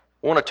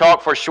I want to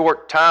talk for a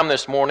short time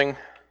this morning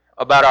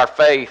about our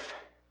faith.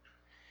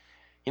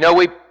 You know,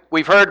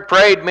 we've heard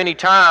prayed many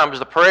times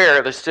the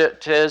prayer that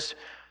says,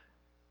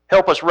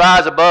 help us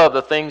rise above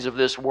the things of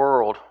this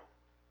world.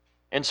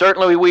 And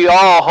certainly we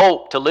all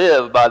hope to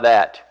live by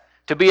that,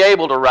 to be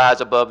able to rise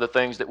above the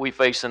things that we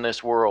face in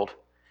this world.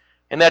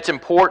 And that's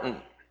important,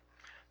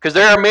 because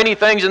there are many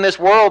things in this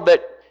world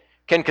that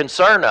can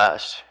concern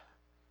us.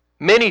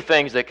 Many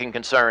things that can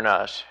concern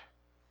us.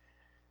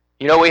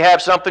 You know, we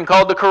have something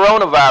called the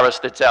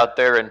coronavirus that's out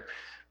there, and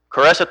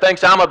Caressa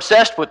thinks I'm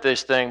obsessed with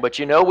this thing, but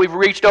you know, we've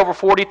reached over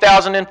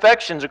 40,000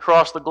 infections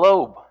across the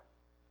globe.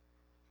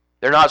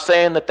 They're not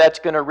saying that that's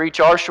going to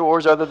reach our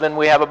shores other than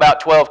we have about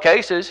 12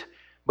 cases,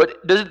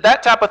 but does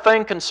that type of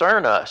thing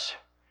concern us?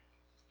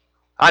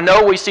 I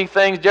know we see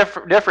things,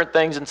 different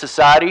things in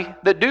society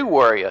that do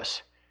worry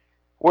us.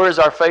 Where is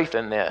our faith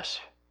in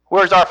this?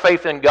 Where is our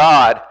faith in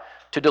God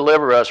to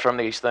deliver us from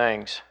these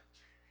things?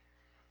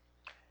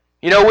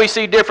 You know, we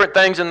see different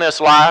things in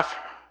this life.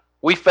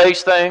 We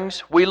face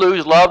things. We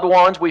lose loved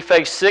ones. We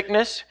face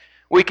sickness.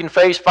 We can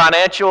face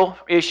financial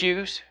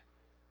issues.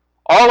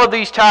 All of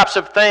these types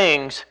of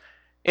things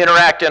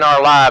interact in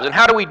our lives. And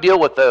how do we deal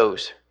with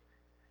those?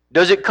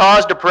 Does it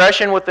cause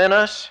depression within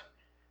us?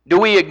 Do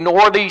we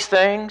ignore these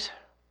things?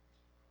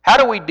 How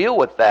do we deal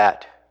with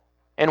that?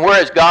 And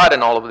where is God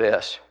in all of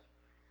this?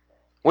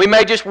 We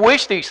may just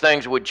wish these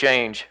things would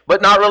change,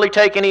 but not really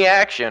take any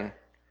action.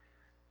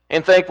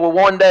 And think, well,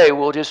 one day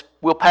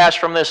we'll pass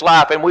from this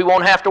life and we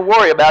won't have to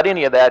worry about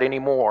any of that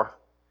anymore.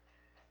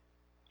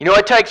 You know,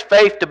 it takes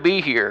faith to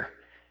be here,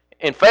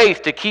 and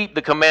faith to keep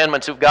the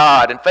commandments of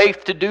God, and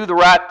faith to do the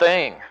right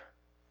thing.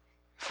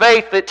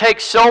 Faith that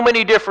takes so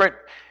many different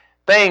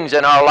things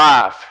in our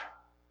life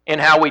in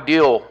how we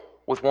deal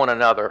with one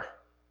another.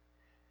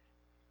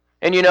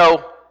 And you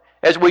know,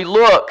 as we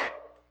look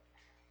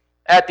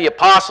at the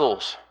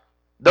apostles,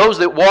 those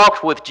that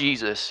walked with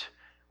Jesus,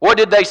 what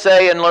did they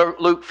say in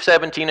Luke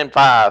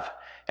 17:5?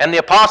 And the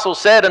apostles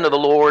said unto the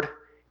Lord,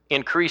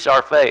 increase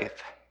our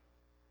faith.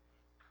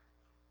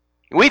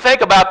 We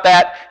think about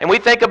that, and we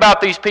think about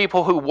these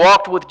people who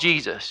walked with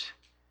Jesus.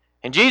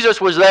 And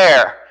Jesus was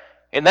there,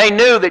 and they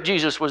knew that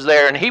Jesus was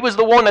there, and He was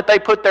the one that they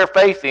put their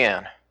faith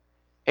in.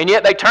 And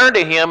yet they turn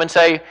to Him and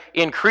say,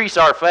 increase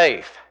our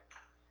faith.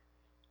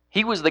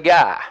 He was the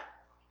guy.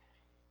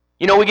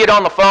 You know, we get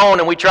on the phone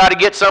and we try to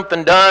get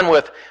something done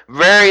with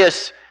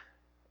various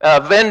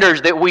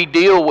vendors that we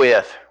deal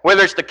with,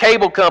 whether it's the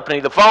cable company,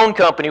 the phone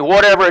company,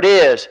 whatever it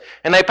is,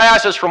 and they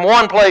pass us from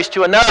one place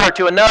to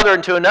another,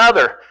 and to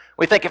another.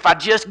 We think, if I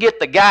just get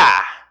the guy,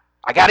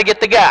 I got to get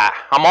the guy.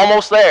 I'm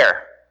almost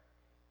there.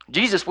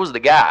 Jesus was the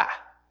guy.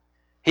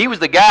 He was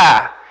the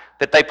guy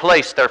that they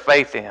placed their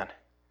faith in.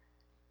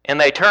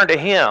 And they turned to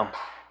Him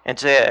and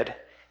said,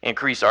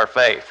 increase our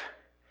faith.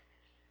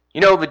 You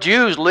know, the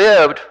Jews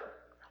lived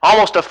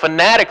almost a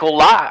fanatical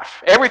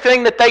life.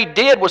 Everything that they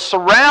did was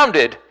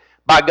surrounded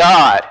by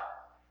God.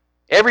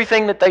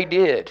 Everything that they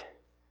did.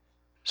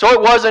 So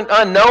it wasn't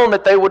unknown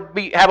that they would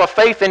have a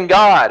faith in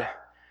God.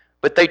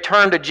 But they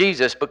turned to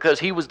Jesus because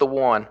He was the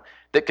one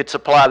that could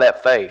supply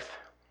that faith.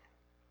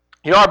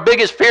 You know, our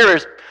biggest fear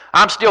is,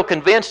 I'm still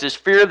convinced, is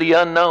fear of the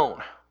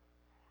unknown.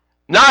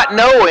 Not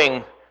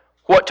knowing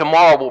what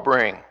tomorrow will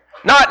bring.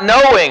 Not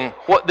knowing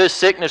what this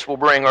sickness will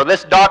bring, or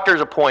this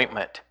doctor's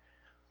appointment,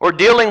 or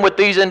dealing with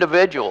these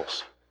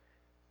individuals.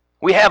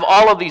 We have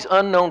all of these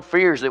unknown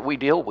fears that we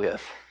deal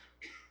with.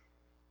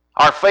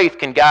 Our faith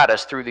can guide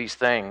us through these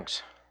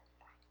things.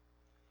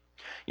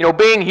 You know,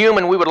 being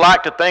human, we would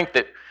like to think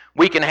that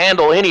we can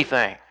handle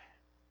anything.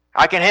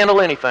 I can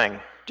handle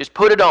anything. Just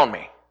put it on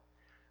me.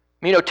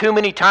 You know, too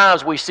many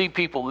times we see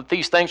people that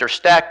these things are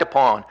stacked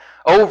upon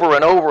over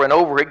and over and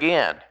over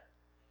again.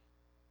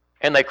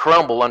 And they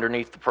crumble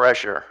underneath the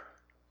pressure.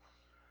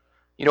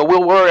 You know,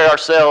 we'll worry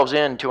ourselves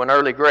into an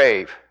early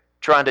grave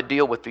trying to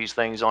deal with these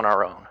things on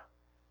our own.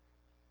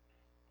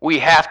 We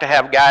have to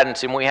have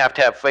guidance, and we have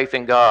to have faith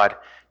in God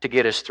to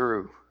get us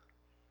through.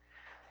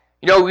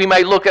 You know, we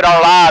may look at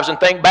our lives and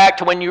think back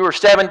to when you were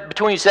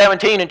between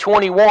 17 and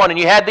 21 and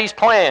you had these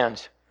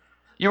plans.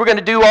 You were going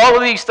to do all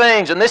of these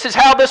things, and this is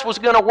how this was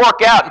going to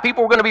work out, and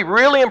people were going to be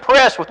really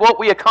impressed with what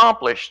we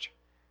accomplished.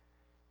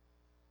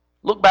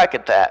 Look back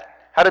at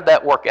that. How did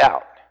that work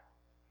out?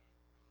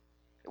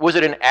 Was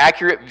it an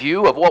accurate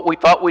view of what we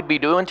thought we'd be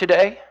doing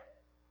today?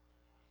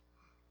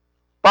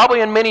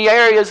 Probably in many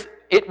areas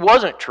it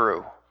wasn't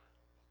true.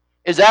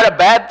 Is that a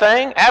bad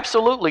thing?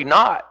 Absolutely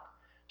not.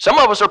 Some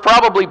of us are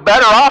probably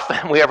better off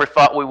than we ever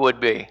thought we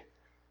would be.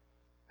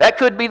 That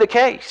could be the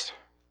case.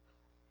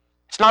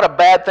 It's not a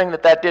bad thing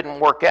that didn't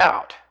work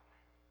out.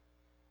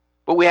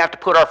 But we have to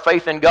put our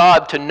faith in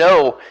God to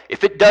know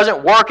if it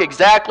doesn't work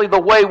exactly the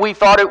way we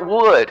thought it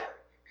would,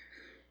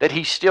 that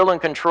He's still in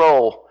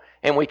control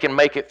and we can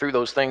make it through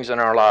those things in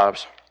our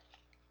lives.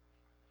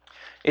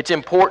 It's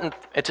important.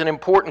 It's an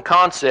important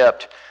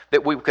concept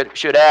that we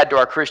should add to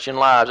our Christian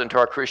lives and to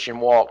our Christian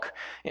walk.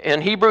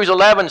 In Hebrews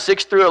 11,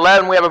 6 through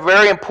 11, we have a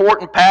very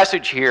important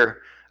passage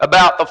here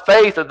about the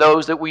faith of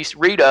those that we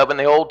read of in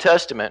the Old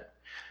Testament.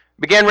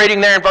 Begin reading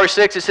there in verse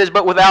 6. It says,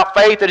 "But without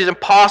faith it is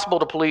impossible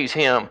to please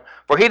him.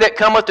 For he that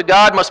cometh to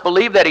God must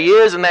believe that he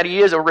is, and that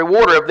he is a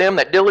rewarder of them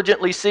that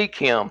diligently seek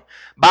him.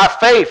 By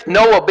faith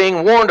Noah,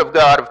 being warned of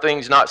God of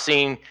things not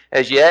seen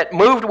as yet,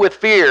 moved with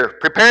fear,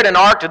 prepared an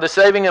ark to the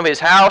saving of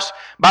his house,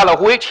 by the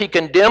which he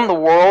condemned the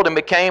world, and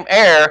became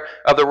heir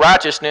of the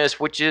righteousness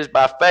which is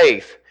by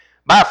faith.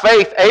 By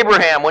faith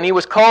Abraham, when he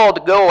was called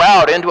to go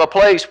out into a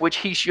place which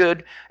he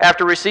should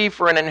after receive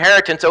for an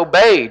inheritance,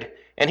 obeyed,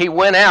 and he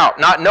went out,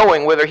 not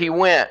knowing whither he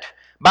went.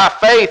 By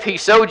faith he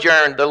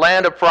sojourned the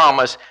land of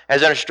promise,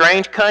 as in a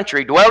strange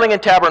country, dwelling in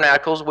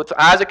tabernacles with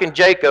Isaac and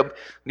Jacob,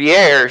 the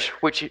heirs,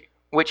 which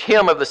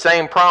him of the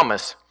same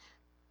promise.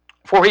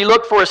 For he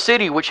looked for a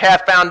city which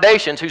hath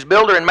foundations, whose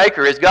builder and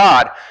maker is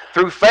God.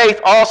 Through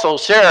faith also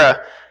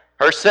Sarah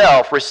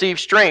herself received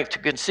strength to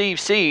conceive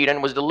seed,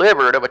 and was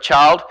delivered of a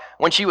child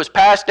when she was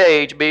past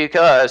age,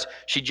 because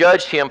she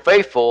judged him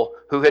faithful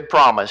who had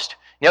promised."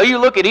 Now you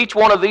look at each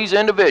one of these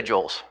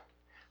individuals.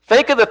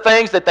 Think of the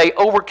things that they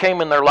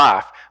overcame in their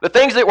life, the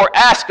things that were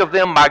asked of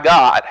them by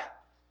God.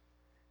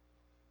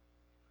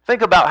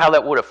 Think about how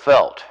that would have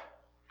felt.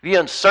 The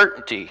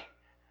uncertainty,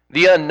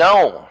 the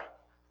unknown,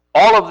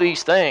 all of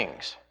these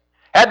things.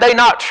 Had they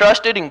not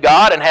trusted in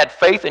God and had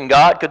faith in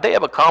God, could they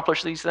have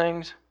accomplished these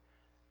things?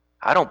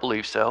 I don't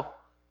believe so.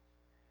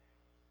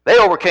 They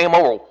overcame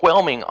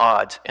overwhelming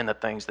odds in the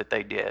things that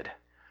they did,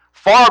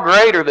 far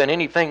greater than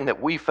anything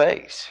that we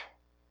face.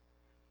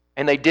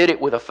 And they did it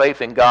with a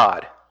faith in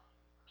God.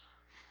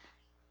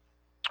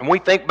 And we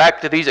think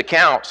back to these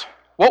accounts,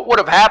 what would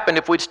have happened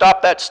if we'd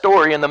stopped that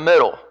story in the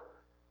middle?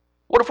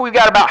 What if we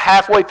got about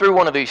halfway through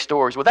one of these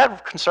stories? Would that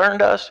have concerned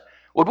us?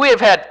 Would we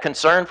have had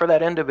concern for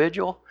that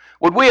individual?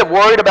 Would we have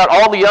worried about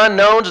all the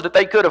unknowns that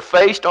they could have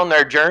faced on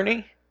their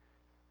journey?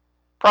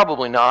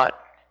 Probably not.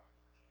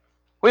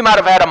 We might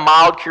have had a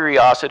mild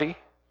curiosity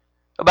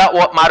about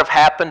what might have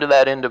happened to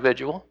that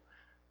individual,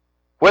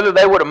 whether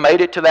they would have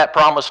made it to that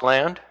promised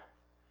land,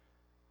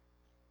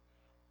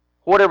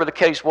 whatever the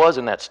case was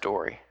in that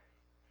story.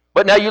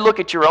 But now you look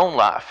at your own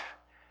life,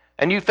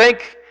 and you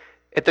think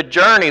at the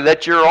journey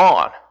that you're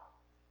on,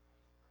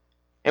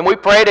 and we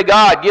pray to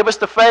God, give us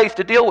the faith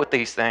to deal with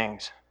these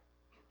things.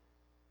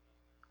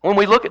 When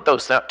we look at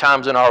those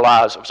times in our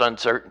lives of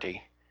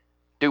uncertainty,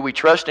 do we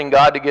trust in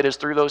God to get us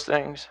through those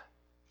things?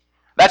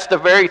 That's the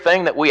very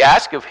thing that we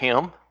ask of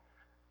Him,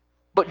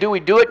 but do we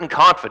do it in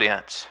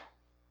confidence?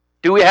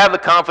 Do we have the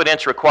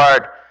confidence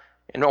required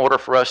in order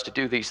for us to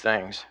do these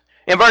things?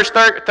 In verse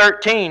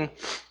 13,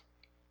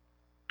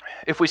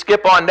 if we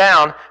skip on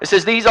down, it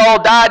says, "These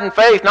all died in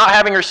faith, not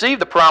having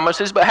received the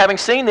promises, but having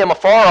seen them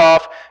afar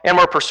off, and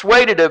were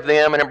persuaded of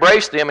them, and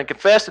embraced them, and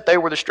confessed that they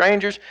were the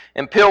strangers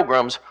and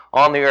pilgrims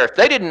on the earth."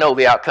 They didn't know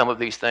the outcome of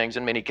these things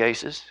in many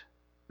cases.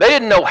 They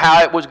didn't know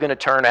how it was going to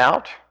turn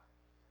out,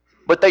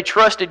 but they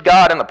trusted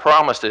God and the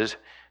promises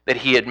that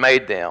He had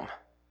made them.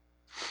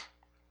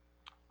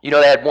 You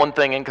know, they had one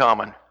thing in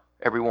common,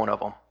 every one of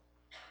them.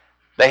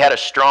 They had a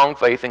strong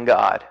faith in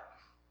God,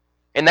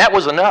 and that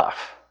was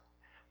enough.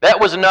 That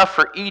was enough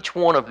for each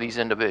one of these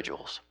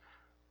individuals,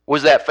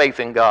 was that faith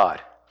in God.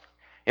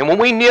 And when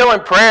we kneel in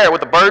prayer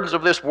with the burdens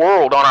of this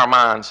world on our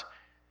minds,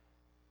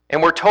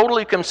 and we're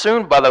totally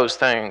consumed by those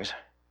things,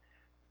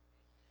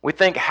 we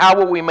think, how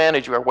will we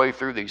manage our way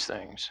through these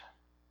things?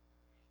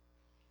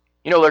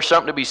 You know, there's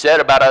something to be said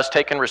about us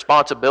taking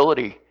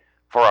responsibility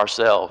for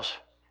ourselves.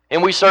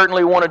 And we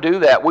certainly want to do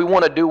that. We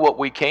want to do what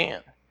we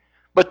can.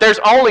 But there's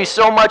only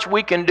so much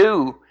we can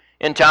do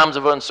in times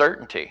of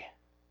uncertainty.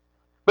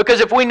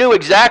 Because if we knew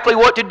exactly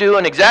what to do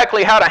and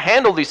exactly how to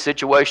handle these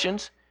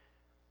situations,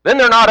 then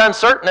they're not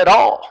uncertain at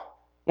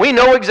all. We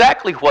know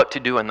exactly what to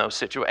do in those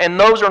situations. And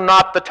those are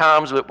not the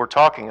times that we're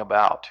talking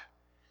about.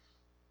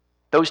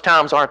 Those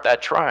times aren't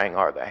that trying,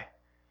 are they?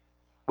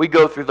 We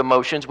go through the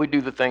motions. We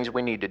do the things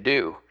we need to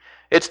do.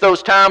 It's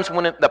those times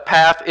when the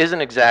path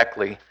isn't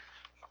exactly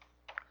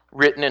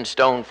written in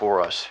stone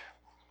for us.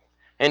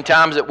 In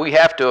times that we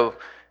have to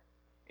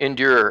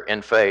endure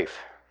in faith.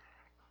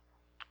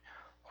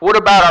 What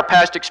about our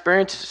past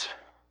experiences?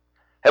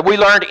 Have we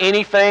learned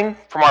anything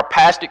from our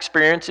past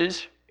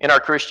experiences in our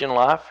Christian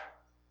life?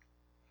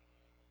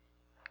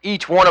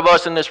 Each one of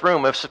us in this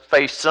room has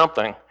faced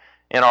something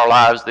in our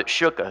lives that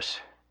shook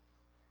us,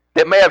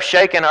 that may have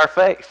shaken our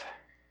faith.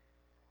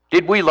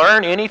 Did we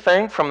learn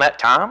anything from that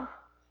time?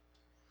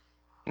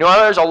 You know,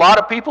 there's a lot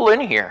of people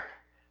in here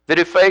that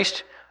have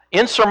faced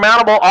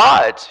insurmountable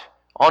odds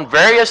on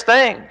various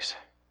things.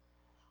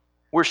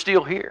 We're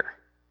still here.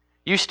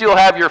 You still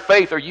have your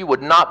faith, or you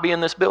would not be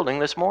in this building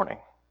this morning.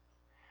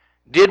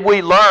 Did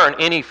we learn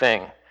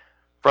anything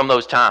from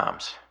those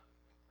times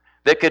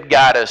that could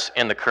guide us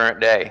in the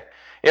current day?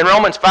 In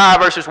Romans 5,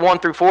 verses 1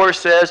 through 4, it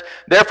says,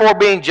 "Therefore,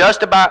 being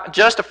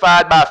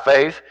justified by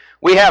faith,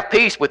 we have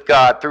peace with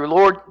God through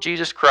Lord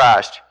Jesus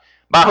Christ,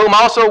 by whom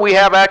also we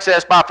have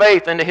access by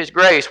faith into His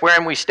grace,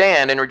 wherein we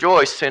stand and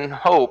rejoice in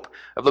hope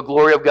of the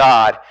glory of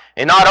God.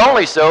 And not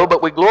only so,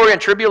 but we glory in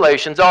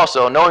tribulations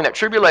also, knowing that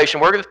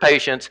tribulation worketh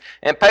patience,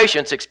 and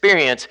patience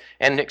experience,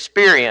 and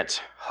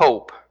experience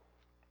hope."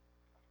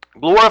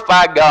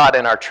 Glorify God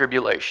in our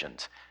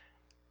tribulations.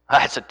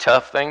 That's a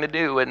tough thing to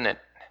do, isn't it?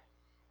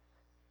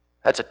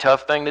 That's a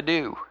tough thing to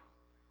do.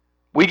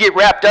 We get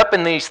wrapped up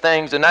in these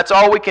things, and that's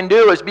all we can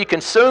do is be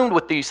consumed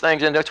with these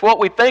things, and that's what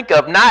we think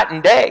of night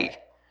and day.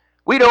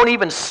 We don't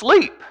even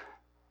sleep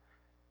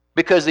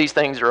because these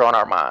things are on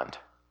our mind.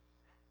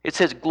 It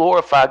says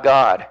glorify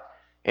God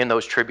in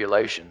those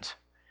tribulations.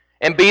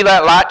 And be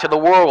that light to the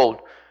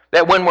world,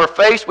 that when we're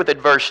faced with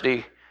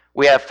adversity,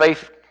 we have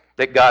faith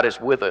that God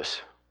is with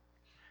us.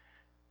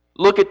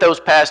 Look at those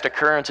past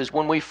occurrences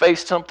when we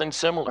faced something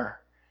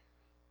similar.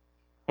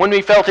 When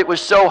we felt it was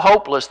so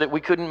hopeless that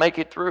we couldn't make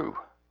it through.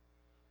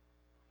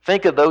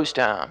 Think of those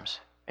times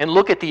and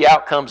look at the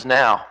outcomes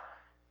now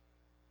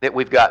that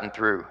we've gotten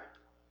through.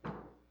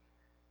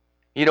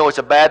 You know, it's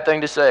a bad thing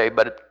to say,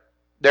 but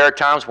there are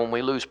times when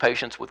we lose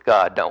patience with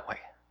God, don't we?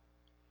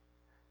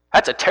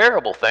 That's a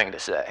terrible thing to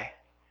say,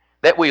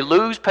 that we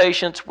lose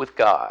patience with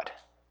God.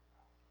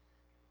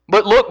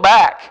 But look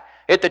back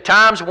at the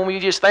times when we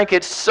just think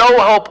it's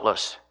so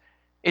hopeless.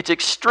 It's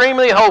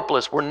extremely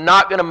hopeless. We're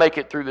not going to make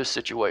it through this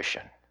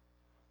situation.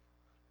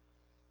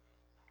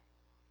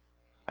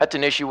 That's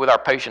an issue with our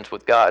patience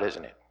with God,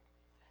 isn't it?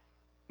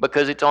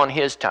 Because it's on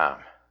His time.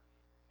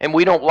 And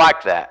we don't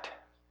like that.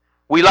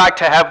 We like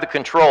to have the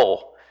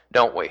control,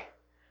 don't we?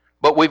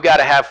 But we've got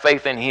to have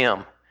faith in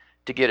Him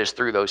to get us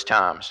through those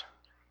times.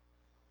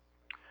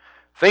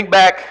 Think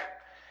back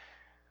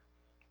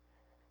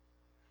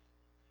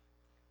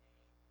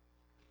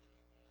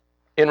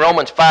in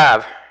Romans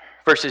 5,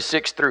 verses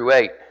 6 through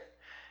 8.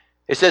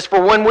 It says,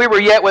 "For when we were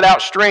yet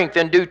without strength,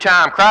 in due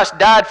time, Christ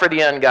died for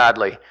the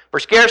ungodly. For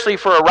scarcely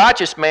for a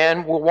righteous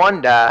man will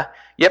one die,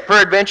 yet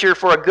peradventure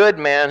for a good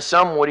man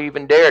some would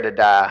even dare to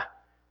die.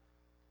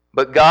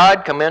 But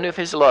God commendeth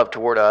His love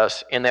toward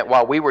us, in that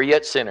while we were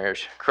yet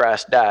sinners,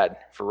 Christ died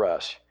for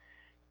us."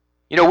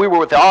 You know, we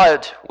were at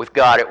odds with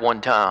God at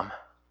one time.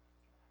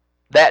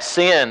 That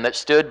sin that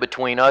stood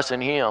between us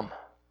and Him.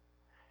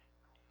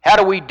 How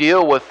do we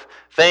deal with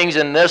things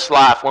in this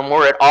life when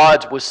we're at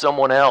odds with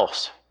someone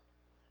else?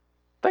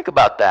 Think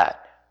about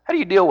that. How do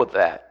you deal with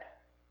that?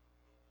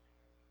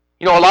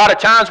 You know, a lot of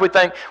times we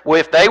think, well,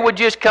 if they would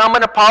just come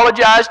and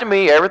apologize to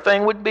me,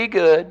 everything would be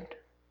good.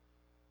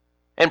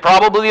 And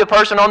probably the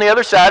person on the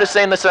other side is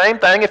saying the same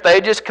thing. If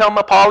they just come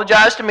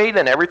apologize to me,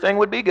 then everything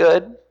would be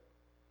good.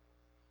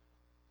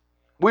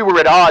 We were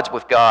at odds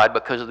with God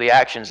because of the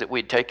actions that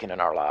we'd taken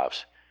in our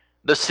lives.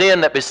 The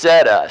sin that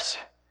beset us.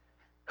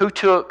 Who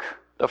took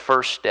the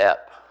first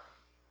step?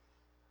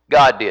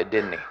 God did,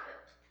 didn't He?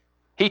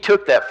 He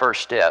took that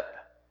first step.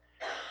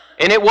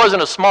 And it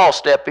wasn't a small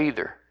step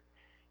either.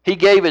 He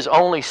gave His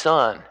only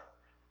Son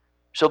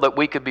so that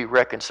we could be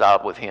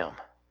reconciled with Him.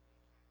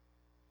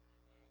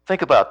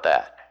 Think about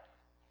that.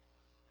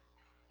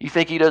 You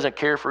think He doesn't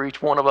care for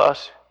each one of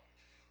us?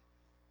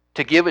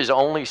 To give His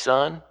only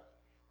Son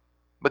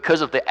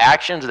because of the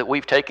actions that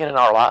we've taken in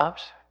our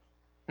lives?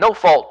 No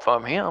fault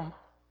from Him.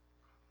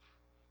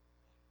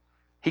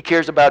 He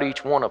cares about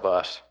each one of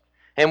us.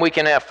 And we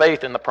can have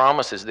faith in the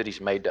promises that He's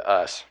made to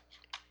us.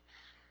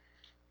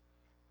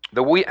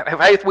 The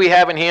faith we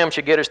have in Him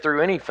should get us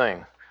through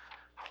anything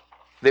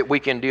that we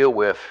can deal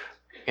with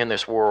in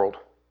this world.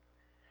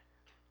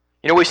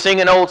 You know, we sing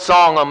an old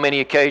song on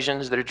many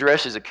occasions that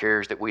addresses the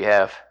cares that we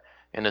have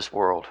in this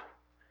world.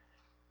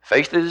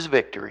 Faith is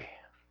victory.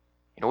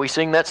 You know, we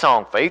sing that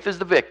song, faith is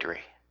the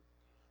victory.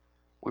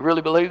 We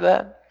really believe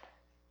that?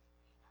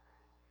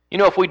 You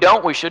know, if we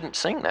don't, we shouldn't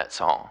sing that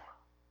song.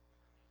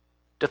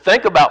 To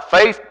think about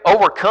faith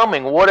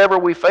overcoming whatever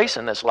we face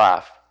in this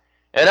life.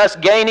 And us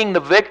gaining the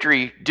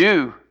victory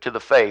due to the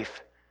faith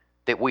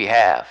that we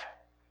have.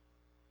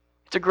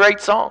 It's a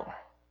great song.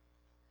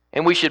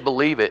 And we should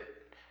believe it.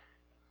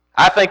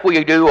 I think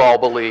we do all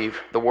believe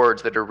the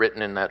words that are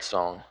written in that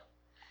song.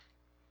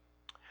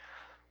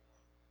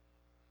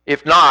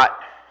 If not,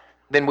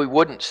 then we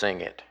wouldn't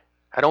sing it.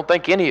 I don't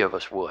think any of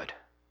us would.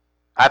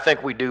 I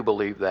think we do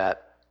believe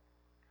that.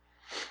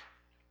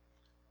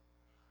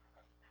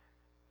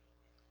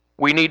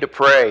 We need to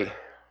pray,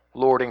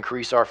 Lord,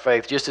 increase our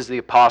faith, just as the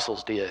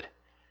apostles did,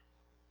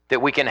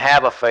 that we can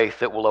have a faith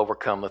that will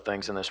overcome the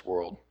things in this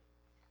world.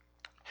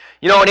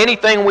 You know, in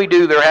anything we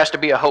do, there has to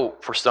be a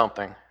hope for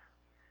something.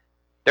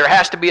 There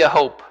has to be a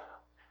hope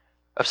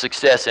of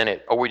success in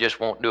it, or we just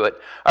won't do it.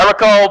 I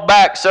recall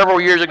back several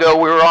years ago,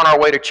 we were on our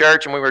way to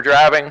church, and we were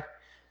driving,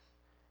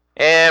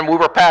 and we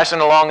were passing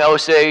along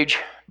Osage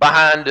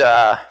behind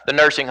the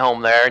nursing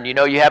home there, and you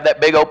know, you have that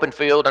big open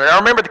field, and I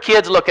remember the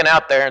kids looking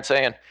out there and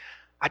saying,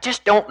 I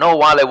just don't know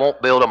why they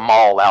won't build a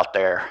mall out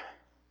there.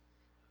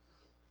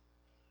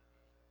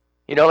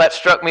 You know, that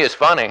struck me as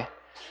funny.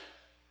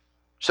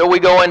 So we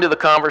go into the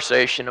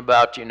conversation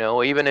about, you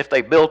know, even if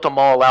they built a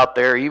mall out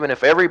there, even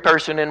if every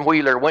person in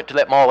Wheeler went to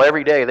that mall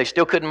every day, they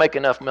still couldn't make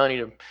enough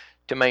money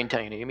to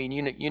maintain it. I mean,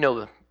 you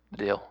know the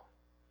deal.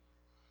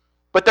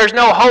 But there's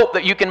no hope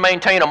that you can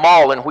maintain a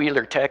mall in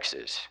Wheeler,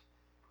 Texas.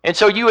 And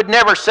so you would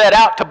never set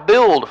out to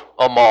build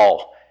a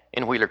mall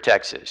in Wheeler,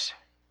 Texas.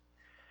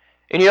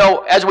 And you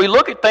know, as we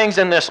look at things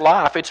in this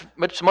life, it's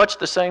much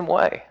the same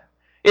way.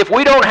 If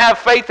we don't have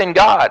faith in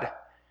God,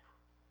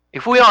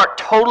 if we aren't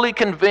totally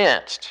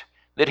convinced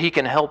that He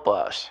can help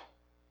us,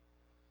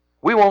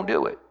 we won't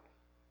do it.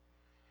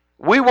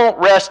 We won't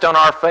rest on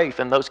our faith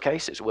in those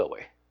cases, will we?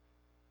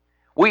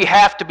 We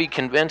have to be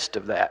convinced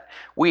of that.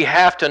 We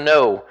have to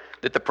know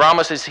that the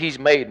promises He's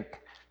made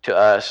to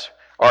us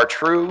are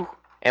true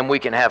and we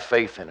can have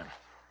faith in Him.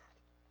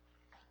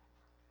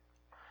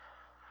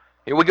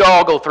 We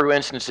all go through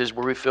instances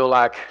where we feel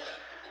like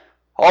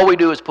all we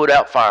do is put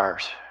out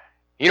fires.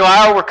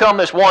 I overcome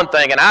this one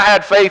thing and I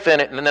had faith in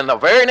it, and then the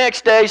very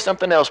next day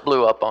something else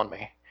blew up on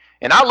me.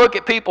 And I look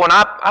at people and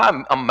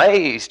I'm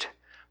amazed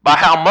by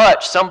how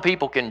much some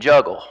people can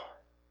juggle.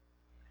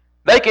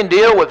 They can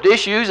deal with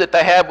issues that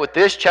they have with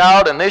this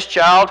child,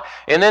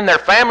 and then their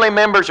family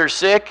members are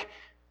sick,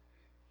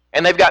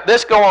 and they've got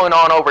this going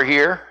on over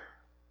here,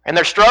 and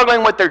they're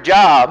struggling with their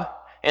job,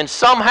 and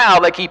somehow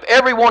they keep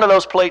every one of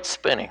those plates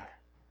spinning.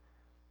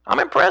 I'm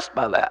impressed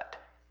by that.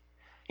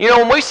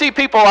 When we see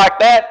people like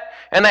that,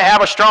 and they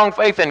have a strong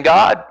faith in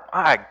God,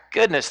 my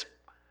goodness,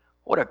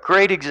 what a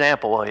great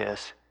example it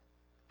is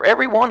for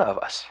every one of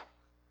us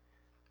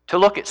to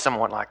look at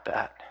someone like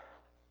that.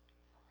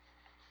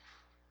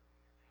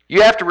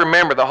 You have to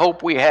remember the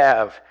hope we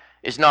have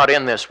is not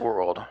in this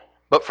world,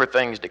 but for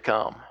things to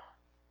come.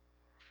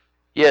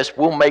 Yes,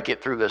 we'll make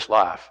it through this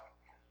life.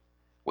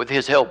 With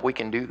His help, we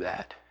can do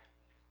that.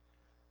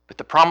 But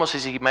the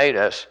promises He made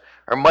us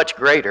are much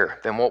greater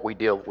than what we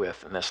deal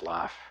with in this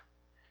life.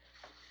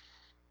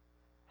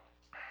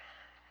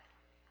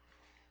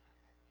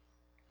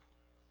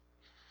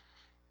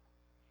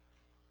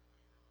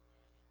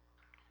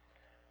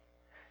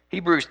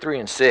 Hebrews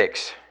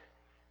 3:6.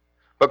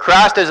 But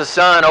Christ is a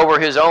son over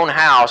His own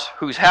house,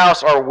 whose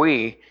house are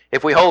we,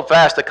 if we hold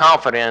fast the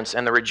confidence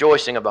and the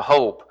rejoicing of the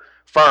hope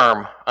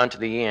firm unto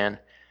the end.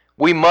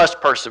 We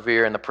must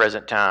persevere in the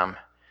present time,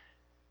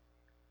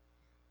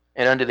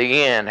 and unto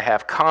the end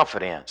have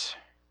confidence.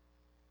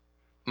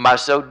 By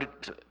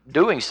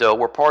doing so,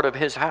 we're part of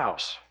His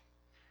house.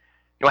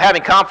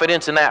 Having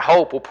confidence in that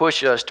hope will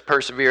push us to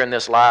persevere in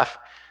this life,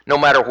 no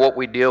matter what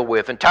we deal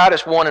with. In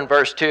Titus 1 and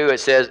verse 2,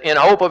 it says, in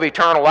hope of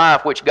eternal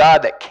life, which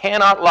God that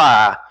cannot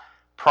lie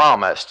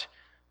promised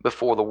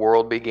before the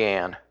world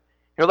began.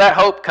 That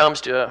hope comes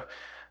to,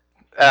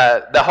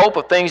 the hope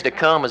of things to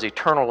come is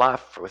eternal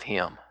life with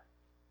Him.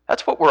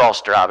 That's what we're all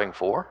striving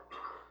for.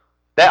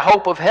 That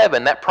hope of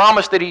heaven, that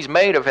promise that He's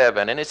made of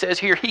heaven. And it says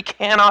here, He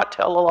cannot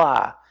tell a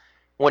lie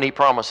when He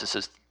promises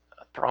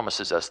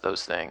us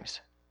those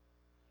things.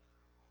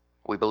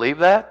 We believe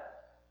that?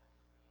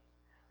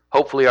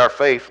 Hopefully our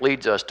faith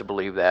leads us to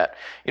believe that.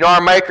 Our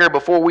Maker,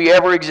 before we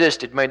ever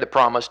existed, made the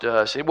promise to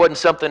us. It wasn't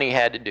something He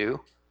had to do.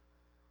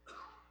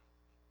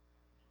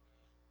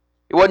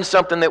 It wasn't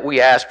something that we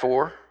asked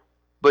for,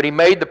 but He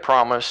made the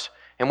promise,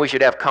 and we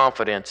should have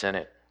confidence in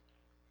it.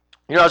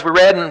 As we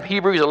read in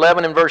Hebrews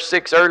 11 and verse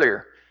 6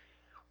 earlier,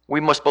 we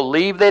must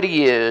believe that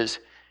He is,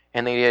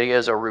 and that He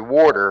is a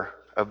rewarder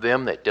of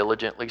them that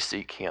diligently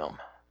seek Him.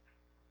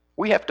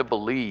 We have to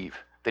believe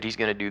that He's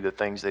going to do the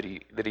things that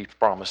He's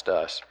promised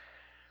us.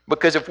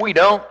 Because if we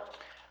don't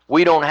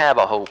have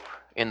a hope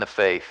in the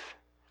faith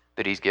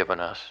that He's given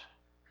us.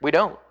 We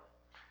don't.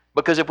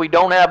 Because if we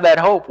don't have that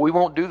hope, we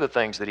won't do the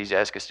things that He's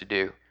asked us to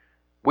do.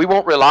 We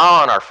won't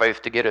rely on our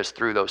faith to get us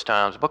through those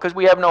times because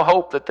we have no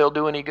hope that they'll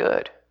do any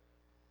good.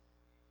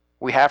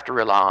 We have to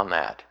rely on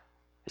that.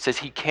 It says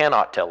He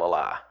cannot tell a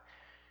lie.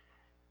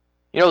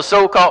 The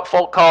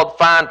so-called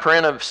fine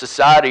print of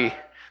society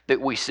that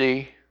we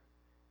see,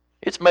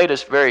 it's made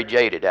us very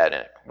jaded at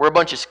it. We're a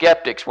bunch of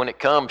skeptics when it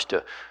comes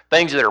to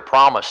things that are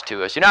promised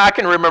to us. I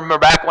can remember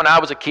back when I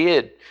was a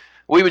kid,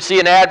 we would see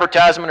an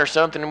advertisement or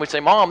something and we'd say,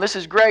 Mom, this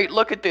is great.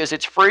 Look at this.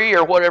 It's free,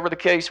 or whatever the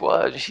case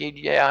was. And she'd,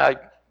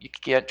 you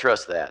can't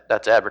trust that.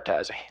 That's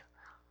advertising.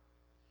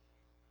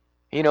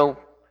 We're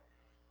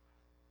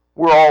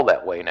all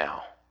that way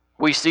now.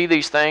 We see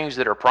these things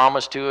that are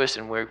promised to us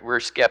and we're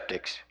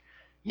skeptics.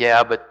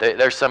 Yeah, but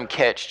there's some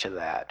catch to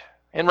that.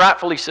 And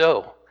rightfully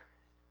so.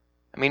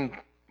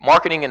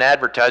 Marketing and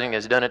advertising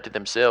has done it to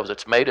themselves.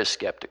 It's made us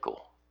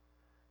skeptical.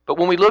 But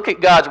when we look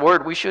at God's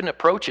Word, we shouldn't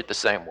approach it the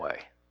same way.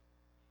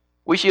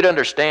 We should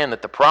understand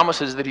that the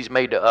promises that He's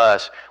made to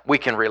us, we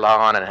can rely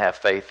on and have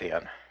faith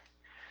in.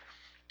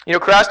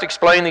 Christ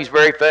explained these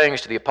very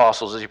things to the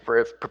apostles as He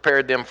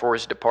prepared them for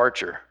His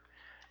departure.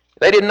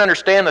 They didn't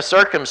understand the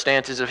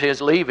circumstances of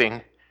His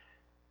leaving,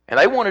 and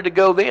they wanted to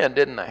go then,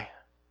 didn't they?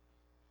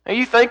 Now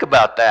you think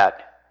about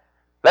that.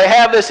 They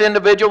have this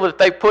individual that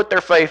they put their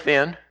faith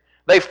in.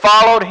 They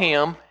followed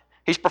Him.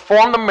 He's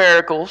performed the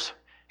miracles.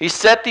 He's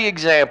set the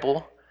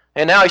example.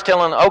 And now He's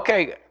telling them,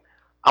 okay,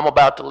 I'm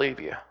about to leave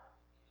you.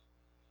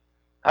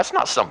 That's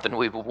not something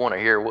we would want to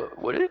hear,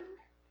 would it?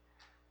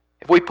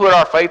 If we put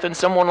our faith in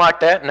someone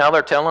like that, and now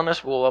they're telling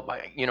us, well,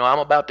 I'm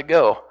about to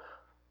go.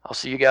 I'll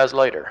see you guys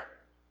later.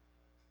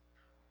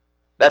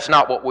 That's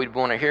not what we'd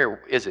want to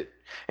hear, is it?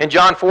 In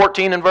John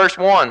 14 and verse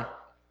 1,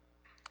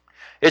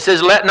 It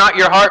says, let not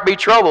your heart be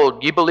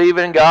troubled. You believe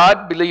in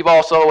God, believe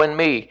also in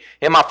me.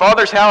 In my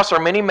Father's house are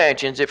many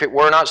mansions. If it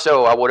were not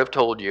so, I would have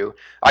told you.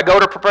 I go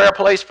to prepare a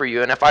place for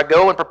you, and if I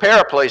go and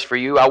prepare a place for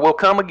you, I will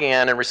come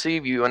again and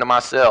receive you unto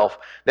myself,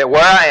 that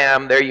where I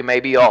am, there you may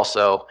be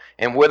also.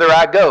 And whither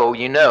I go,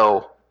 you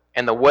know,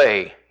 and the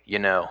way you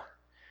know.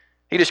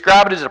 He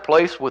described it as a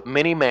place with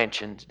many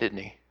mansions, didn't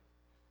he?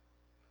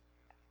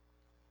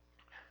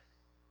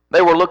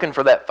 They were looking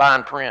for that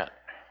fine print.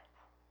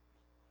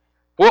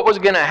 What was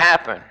going to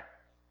happen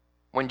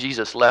when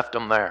Jesus left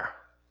them there?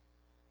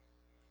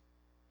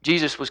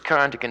 Jesus was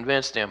trying to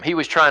convince them. He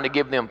was trying to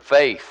give them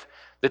faith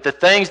that the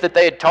things that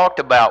they had talked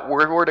about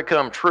were to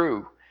come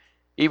true,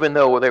 even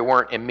though they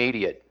weren't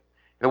immediate.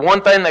 The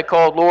one thing they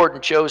called Lord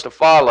and chose to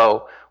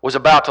follow was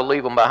about to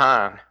leave them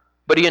behind.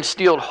 But he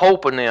instilled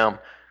hope in them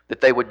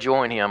that they would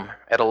join him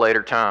at a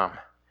later time.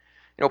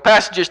 You know,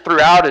 passages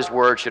throughout his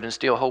word should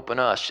instill hope in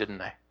us, shouldn't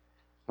they?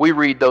 We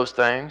read those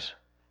things.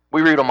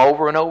 We read them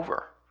over and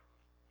over.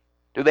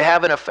 Do they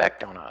have an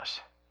effect on us?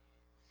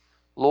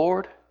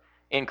 Lord,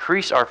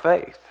 increase our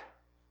faith.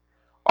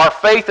 Our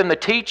faith in the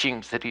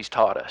teachings that he's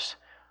taught us.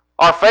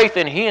 Our faith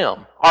in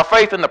him. Our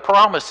faith in the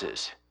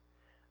promises.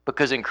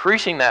 Because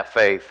increasing that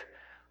faith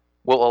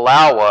will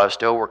allow us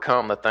to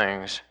overcome the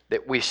things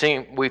that we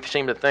seem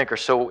to think are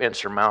so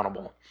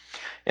insurmountable.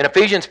 In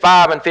Ephesians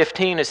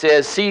 5:15 it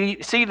says,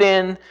 See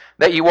then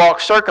that you walk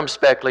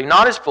circumspectly,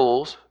 not as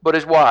fools, but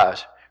as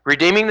wise,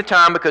 redeeming the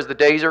time because the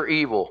days are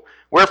evil.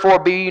 Wherefore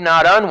be ye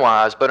not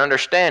unwise, but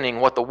understanding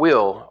what the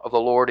will of the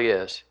Lord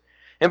is.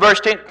 In verse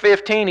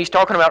 15, he's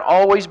talking about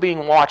always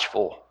being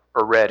watchful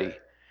or ready.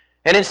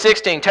 And in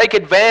 16, take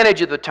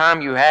advantage of the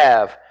time you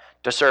have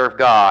to serve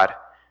God.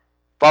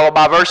 Followed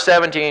by verse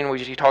 17,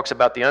 which he talks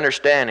about the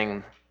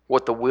understanding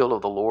what the will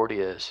of the Lord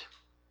is.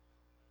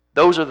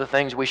 Those are the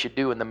things we should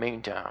do in the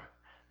meantime.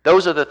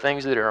 Those are the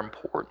things that are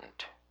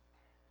important.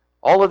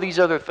 All of these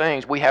other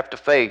things we have to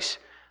face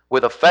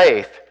with a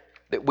faith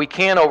that we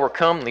can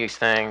overcome these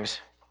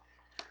things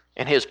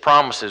and his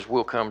promises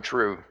will come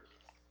true.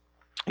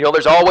 You know,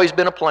 there's always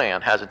been a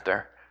plan, hasn't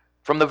there?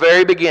 From the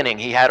very beginning,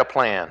 he had a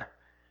plan.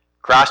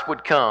 Christ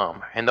would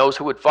come, and those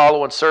who would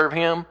follow and serve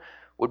him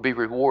would be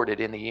rewarded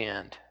in the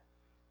end.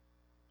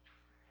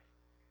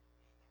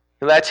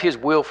 And that's his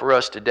will for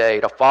us today,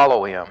 to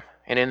follow him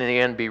and in the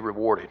end be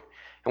rewarded.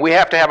 And we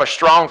have to have a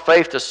strong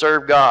faith to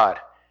serve God.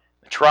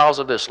 The trials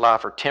of this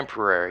life are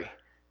temporary.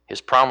 His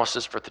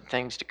promises for the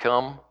things to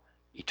come,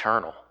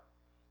 eternal.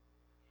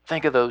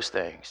 Think of those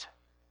things.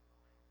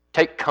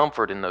 Take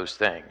comfort in those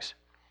things.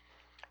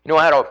 You know,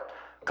 I had a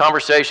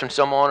conversation with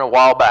someone a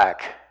while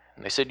back,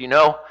 and they said, you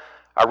know,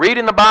 I read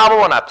in the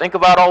Bible and I think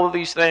about all of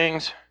these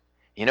things.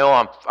 You know,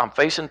 I'm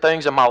facing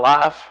things in my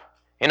life.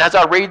 And as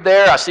I read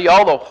there, I see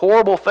all the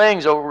horrible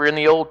things over in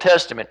the Old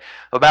Testament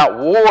about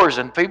wars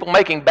and people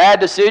making bad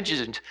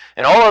decisions,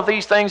 and all of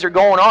these things are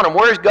going on. And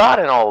where's God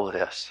in all of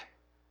this?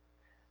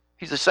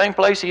 He's the same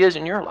place he is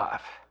in your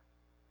life.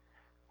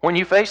 When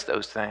you face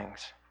those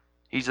things,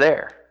 he's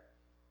there.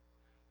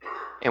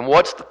 And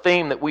what's the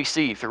theme that we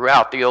see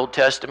throughout the Old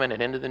Testament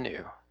and into the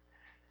New?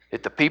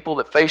 That the people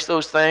that face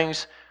those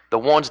things, the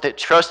ones that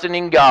trusted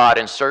in God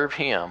and served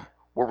him,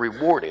 were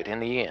rewarded in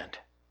the end.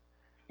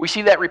 We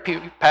see that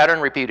pattern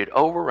repeated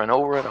over and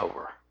over and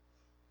over.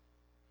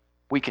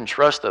 We can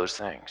trust those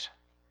things.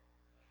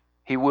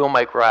 He will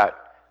make right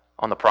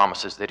on the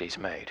promises that he's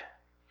made.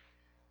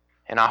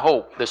 And I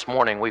hope this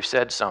morning we've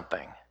said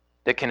something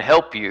that can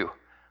help you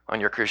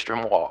on your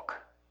Christian walk.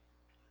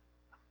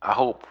 I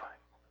hope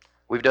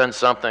we've done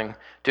something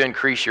to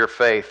increase your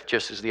faith,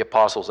 just as the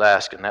apostles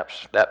asked in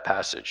that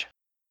passage.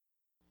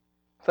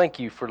 Thank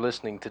you for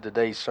listening to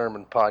today's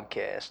sermon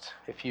podcast.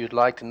 If you'd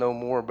like to know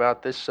more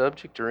about this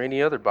subject or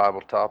any other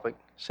Bible topic,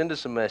 send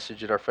us a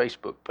message at our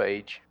Facebook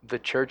page, The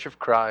Church of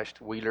Christ,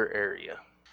 Wheeler Area.